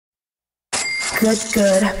Good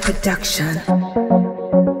production.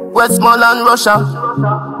 Westmoreland, Russia.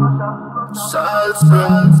 Salt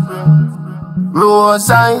Springs, Rose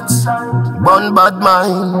Heights, Bun Bad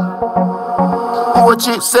Mine.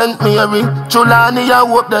 Ochi St. Mary, Chulani, I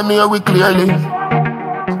hope them hear we clearly.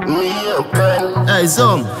 Me a pen. Hey,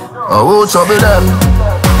 Zoom. Oh, Trouble Dem.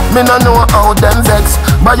 Me no know how them vex.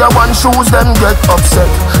 Buy a one shoes, them get upset.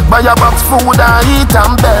 Buy a box food, I eat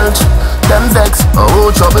and belch. Them vex. Oh,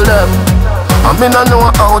 Trouble Dem. And me no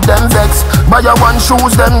know how them vex. Buy a one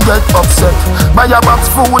shoes, them get upset. Buy a box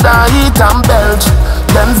food, I eat and belch.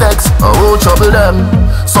 Them vex. Oh, Trouble Dem.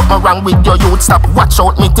 Something wrong with your youth, stop watch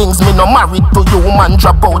out me things. Me no married to you, man,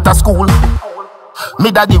 drop out of school.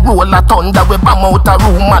 Me daddy roll a thunder, we bam out a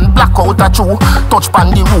room and black out a chew. Touch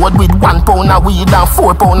pan the road with 1 pound of weed and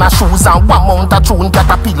 4 pound of shoes and 1 mount of tune.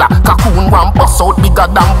 Caterpillar, cocoon, one bus out bigger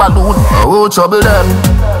than balloon. Oh, Trouble Dem.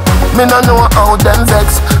 Me no know how them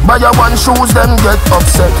vex. Buy a one shoes, them get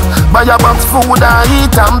upset. Buy a box food, I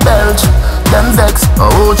eat and belch. Them vex.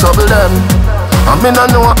 Oh, Trouble Dem. And me no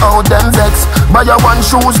know how them vex. Buy a one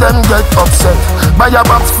shoes, them get upset. Buy a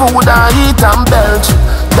box food, I eat and belch.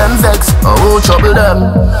 Them vex. Oh, Trouble Dem.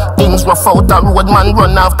 Things rough out a road, man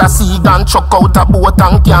run after sea and chuck out a boat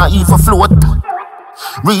and can't even float.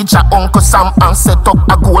 Reach a Uncle Sam and set up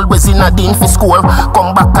a goal. Was in a din for score.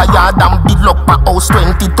 Come back a yard and build up a house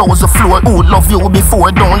 20,000 floor. Who love you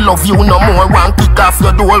before don't love you no more. One kick off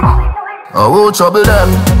your door. Oh, Trouble Dem.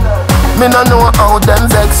 Me no know how them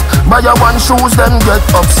vex. Buy a one shoes, them get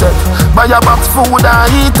upset. Buy a box food, I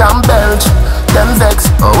eat and belch. Them vex.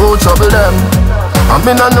 Oh, Trouble Dem. And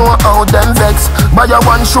me no know how them vex. Buy a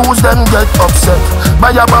one shoes, them get upset.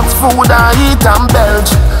 Buy a box food, I eat and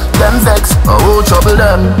belch. Them vex. Oh, Trouble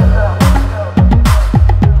Dem.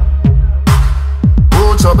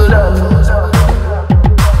 Oh, Trouble Dem.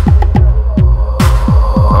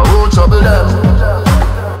 Oh, Trouble Dem.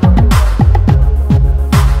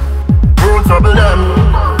 Oh, Trouble Dem.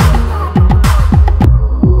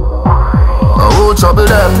 Oh, Trouble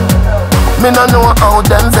Dem. Me no know how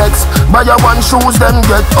them vex. Buy a one shoes, them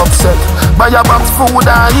get upset. Buy a box food,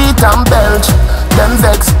 I eat and belch. Them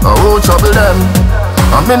vex. Oh, Trouble Dem.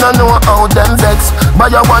 And me no know how them vex. Buy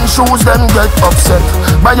a one shoes, them get upset.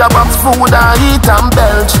 Buy a box food, I eat and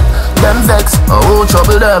belch. Them vex. Oh,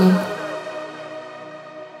 Trouble Dem.